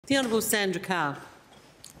The Honourable Sandra Carr.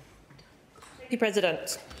 Thank you,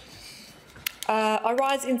 President. I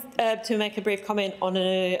rise to make a brief comment on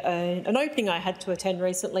an opening I had to attend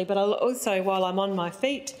recently, but I'll also, while I'm on my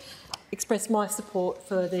feet, express my support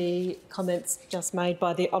for the comments just made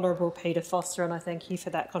by the Honourable Peter Foster, and I thank you for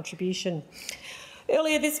that contribution.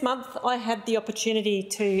 Earlier this month, I had the opportunity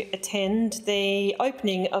to attend the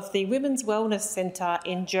opening of the Women's Wellness Centre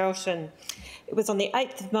in Geraldton. It was on the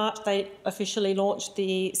 8th of March they officially launched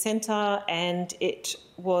the centre, and it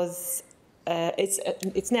was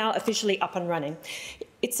it's now officially up and running.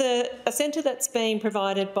 It's a centre that's being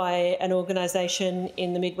provided by an organisation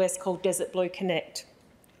in the Midwest called Desert Blue Connect.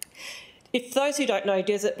 If those who don't know,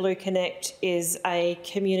 Desert Blue Connect is a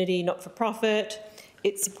community not-for-profit.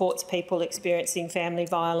 It supports people experiencing family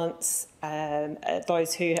violence,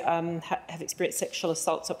 those who have experienced sexual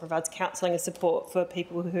assaults, or provides counselling and support for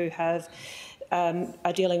people who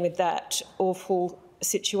are dealing with that awful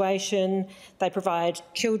situation. They provide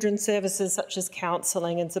children's services such as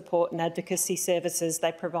counselling and support and advocacy services.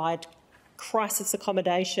 They provide crisis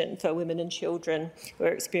accommodation for women and children who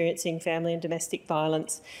are experiencing family and domestic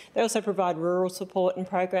violence. They also provide rural support and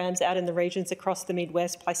programs out in the regions across the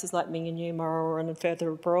Midwest, places like Minganoo, Murrorrin and further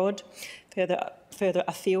abroad, further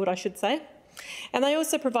afield, I should say. And they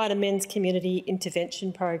also provide a men's community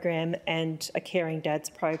intervention program and a Caring Dads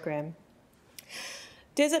program.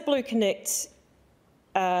 Desert Blue Connect,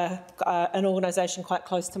 an organisation quite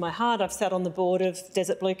close to my heart. I've sat on the board of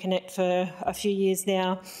Desert Blue Connect for a few years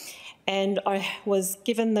now, and I was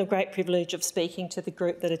given the great privilege of speaking to the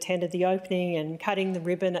group that attended the opening and cutting the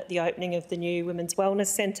ribbon at the opening of the new Women's Wellness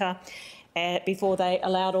Centre before they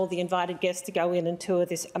allowed all the invited guests to go in and tour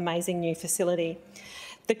this amazing new facility.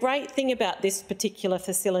 The great thing about this particular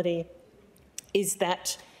facility is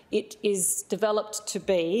that it is developed to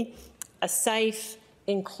be a safe,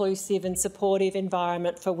 inclusive and supportive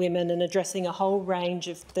environment for women, and addressing a whole range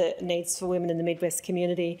of the needs for women in the Midwest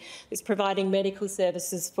community. It's providing medical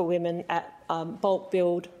services for women at bulk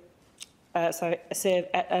build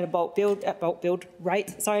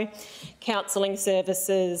rate, counselling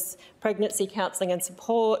services, pregnancy counselling and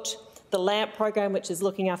support, the LAMP program, which is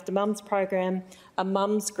Looking After Mums program, a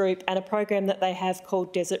mums group, and a program that they have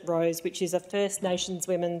called Desert Rose, which is a First Nations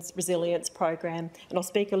women's resilience program. And I'll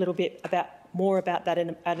speak a little bit more about that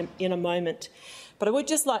in a moment. But I would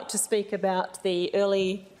just like to speak about the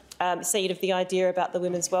early seed of the idea about the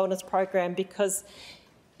Women's Wellness program, because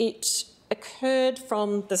it occurred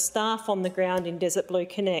from the staff on the ground in Desert Blue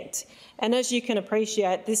Connect. And as you can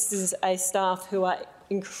appreciate, this is a staff who are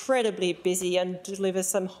incredibly busy and deliver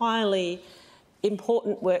some highly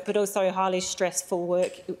important work, but also highly stressful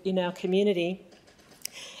work in our community.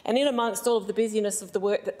 And in amongst all of the busyness of the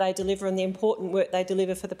work that they deliver and the important work they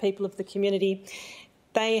deliver for the people of the community,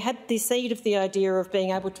 they had the seed of the idea of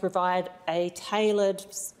being able to provide a tailored,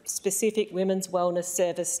 specific women's wellness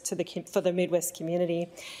service for the Midwest community.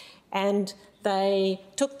 And they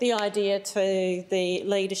took the idea to the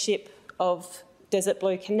leadership of Desert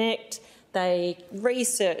Blue Connect. They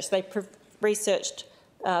researched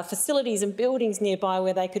facilities and buildings nearby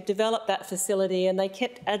where they could develop that facility, and they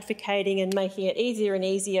kept advocating and making it easier and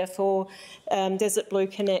easier for Desert Blue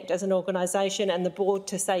Connect as an organisation and the board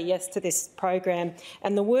to say yes to this program.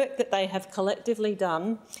 And the work that they have collectively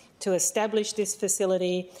done to establish this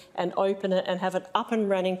facility and open it and have it up and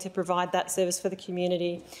running to provide that service for the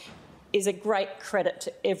community is a great credit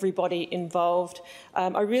to everybody involved.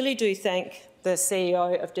 I really do thank the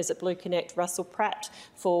CEO of Desert Blue Connect, Russell Pratt,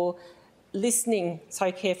 for listening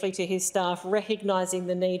so carefully to his staff, recognising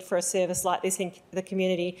the need for a service like this in the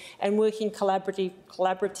community, and working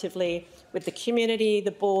collaboratively with the community,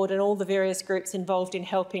 the board and all the various groups involved in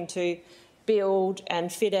helping to build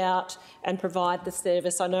and fit out and provide the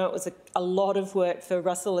service. I know it was a lot of work for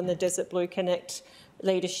Russell and the Desert Blue Connect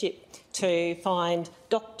leadership to find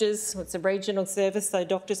doctors. It's a regional service, so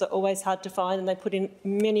doctors are always hard to find, and they put in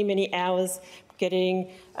many, many hours getting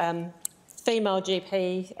female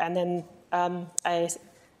GP and then a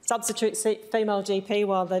substitute female GP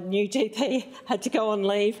while the new GP had to go on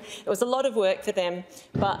leave. It was a lot of work for them,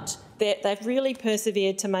 but they've really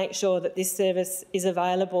persevered to make sure that this service is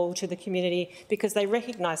available to the community, because they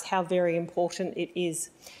recognise how very important it is.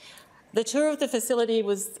 The tour of the facility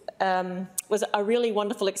was a really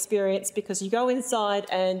wonderful experience, because you go inside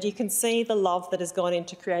and you can see the love that has gone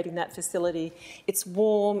into creating that facility. It's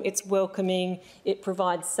warm, it's welcoming, it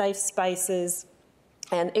provides safe spaces,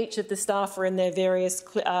 and each of the staff are in their various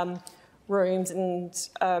rooms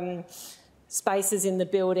and spaces in the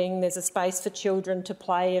building. There's a space for children to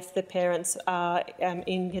play if the parents are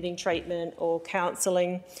in getting treatment or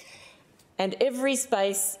counselling. And every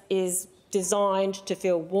space is designed to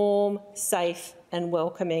feel warm, safe and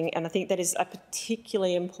welcoming. And I think that is a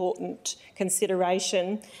particularly important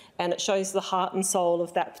consideration, and it shows the heart and soul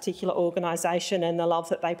of that particular organisation and the love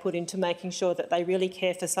that they put into making sure that they really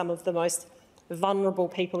care for some of the most vulnerable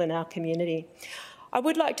people in our community. I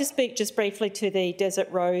would like to speak just briefly to the Desert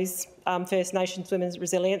Rose First Nations Women's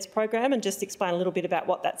Resilience Program and just explain a little bit about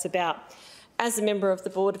what that's about. As a member of the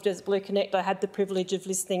board of Desert Blue Connect, I had the privilege of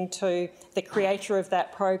listening to the creator of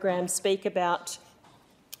that program speak about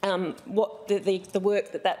what the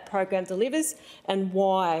work that program delivers and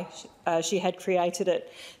why she had created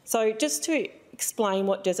it. So just to explain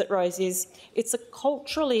what Desert Rose is, it's a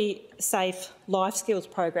culturally safe life skills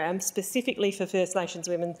program specifically for First Nations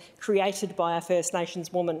women, created by a First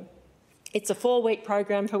Nations woman. It's a 4-week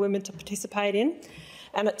program for women to participate in,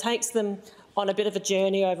 and it takes them on a bit of a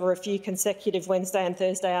journey over a few consecutive Wednesday and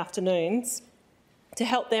Thursday afternoons to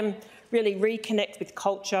help them really reconnect with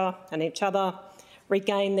culture and each other,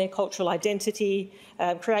 regain their cultural identity,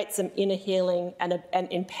 create some inner healing and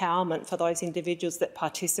empowerment for those individuals that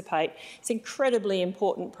participate. It's an incredibly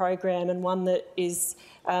important program, and one that is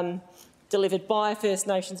delivered by First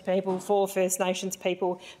Nations people for First Nations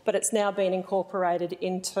people, but it's now been incorporated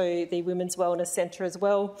into the Women's Wellness Centre as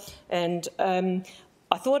well. And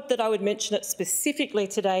I thought that I would mention it specifically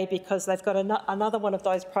today because they've got another one of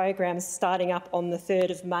those programs starting up on the 3rd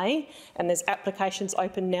of May, and there's applications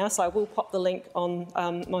open now, so I will pop the link on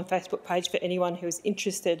my Facebook page for anyone who is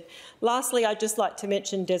interested. Lastly, I'd just like to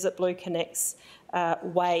mention Desert Blue Connect's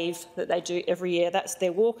wave that they do every year. That's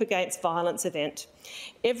their Walk Against Violence event.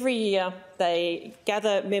 Every year they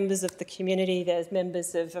gather members of the community. There's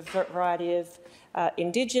members of a variety of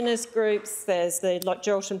Indigenous groups, there's the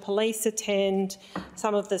Geraldton police attend,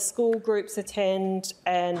 some of the school groups attend,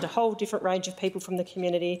 and a whole different range of people from the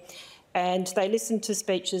community. And they listen to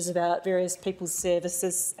speeches about various people's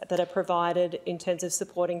services that are provided in terms of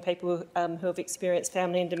supporting people who have experienced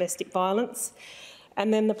family and domestic violence.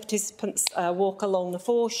 And then the participants walk along the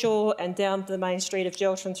foreshore and down the main street of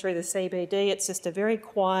Geraldton through the CBD. It's just a very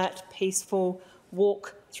quiet, peaceful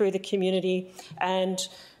walk through the community. And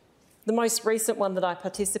the most recent one that I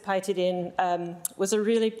participated in was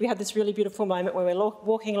we had this really beautiful moment where we were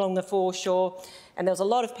walking along the foreshore, and there was a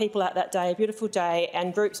lot of people out that day, a beautiful day,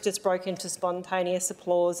 and groups just broke into spontaneous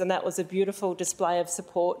applause, and that was a beautiful display of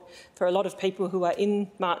support for a lot of people who are in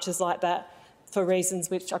marches like that for reasons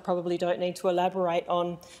which I probably don't need to elaborate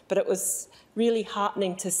on, but it was really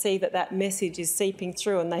heartening to see that that message is seeping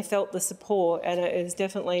through, and they felt the support, and it is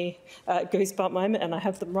definitely a goosebump moment, and I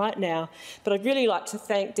have them right now. But I'd really like to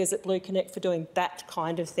thank Desert Blue Connect for doing that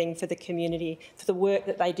kind of thing for the community, for the work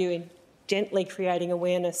that they do in gently creating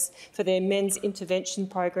awareness, for their men's intervention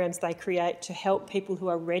programs they create to help people who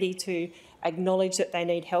are ready to acknowledge that they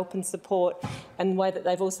need help and support, and the way that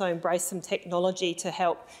they've also embraced some technology to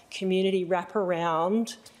help community wrap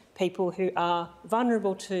around people who are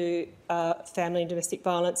vulnerable to family and domestic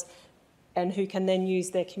violence, and who can then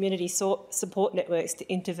use their community support networks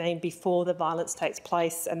to intervene before the violence takes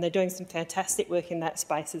place. And they're doing some fantastic work in that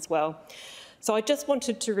space as well. So I just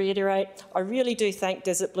wanted to reiterate, I really do thank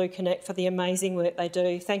Desert Blue Connect for the amazing work they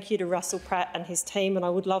do. Thank you to Russell Pratt and his team, and I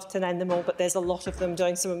would love to name them all, but there's a lot of them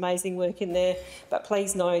doing some amazing work in there. But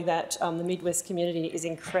please know that the Midwest community is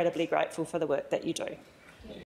incredibly grateful for the work that you do.